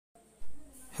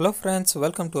Hello friends,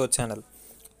 welcome to our channel.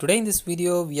 Today in this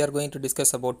video we are going to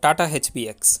discuss about Tata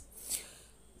HBX.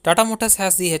 Tata Motors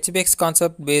has the HBX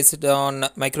concept based on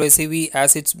micro SUV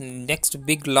as its next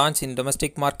big launch in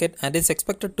domestic market and is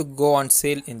expected to go on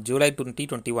sale in July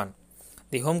 2021.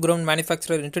 The homegrown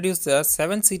manufacturer introduced the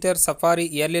 7-seater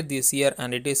Safari earlier this year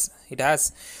and it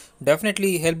has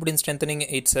definitely helped in strengthening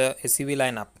its SUV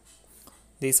lineup.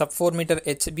 The sub 4 meter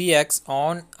HBX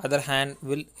on other hand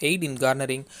will aid in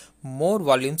garnering more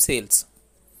volume sales.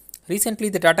 Recently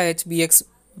the Tata HBX,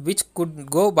 which could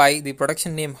go by the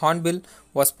production name Hornbill,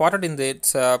 was spotted in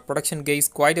its production gates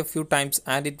quite a few times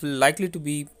and it will likely to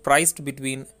be priced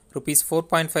between Rs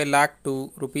 4.5 lakh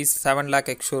to Rs 7 lakh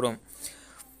ex showroom.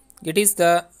 It is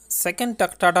the second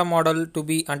Tata model to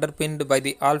be underpinned by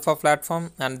the Alpha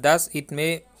platform and thus it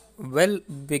may well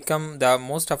become the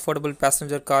most affordable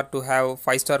passenger car to have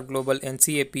 5-star global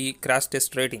NCAP crash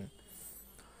test rating.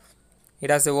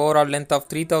 It has an overall length of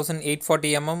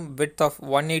 3840 mm, width of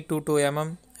 1822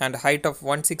 mm and height of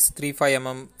 1635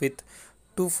 mm with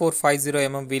 2450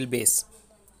 mm wheelbase.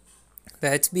 The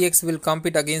HBX will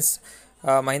compete against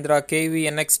Mahindra KV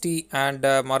NXT and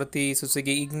Maruti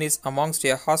Suzuki Ignis amongst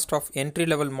a host of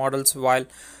entry-level models, while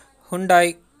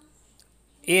Hyundai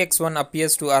AX1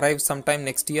 appears to arrive sometime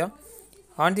next year.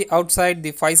 On the outside,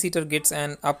 the 5-seater gets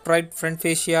an upright front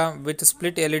fascia with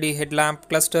split LED headlamp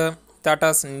cluster,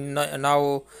 Tata's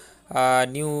now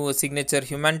new signature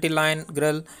Humanity line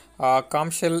grille,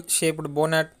 clamshell-shaped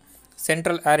bonnet,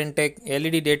 central air intake,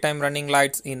 LED daytime running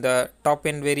lights in the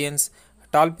top-end variants,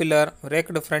 tall pillar,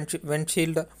 raked front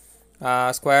windshield,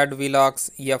 squared wheel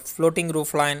arcs, a floating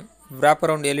roofline,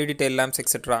 wraparound LED tail lamps,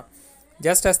 etc.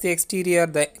 Just as the exterior,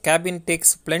 the cabin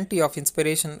takes plenty of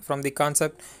inspiration from the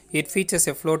concept. It features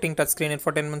a floating touchscreen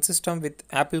infotainment system with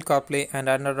Apple CarPlay and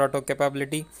Android Auto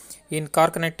capability. In car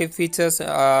connective features,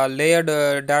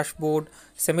 layered dashboard,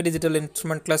 semi-digital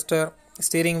instrument cluster,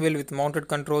 steering wheel with mounted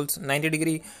controls,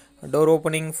 90-degree door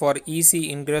opening for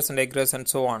easy ingress and egress, and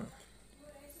so on.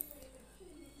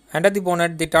 Under the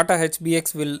bonnet, the Tata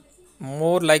HBX will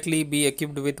more likely be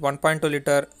equipped with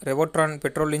 1.2-liter Revotron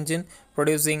petrol engine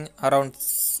producing around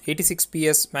 86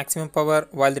 PS maximum power,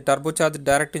 while the turbocharged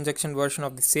direct injection version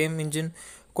of the same engine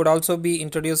could also be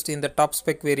introduced in the top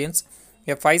spec variants.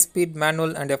 A 5-speed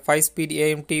manual and a 5-speed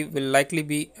AMT will likely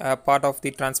be a part of the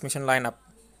transmission lineup.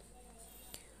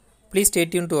 Please stay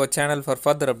tuned to our channel for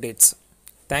further updates.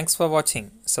 Thanks for watching.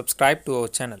 Subscribe to our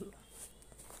channel.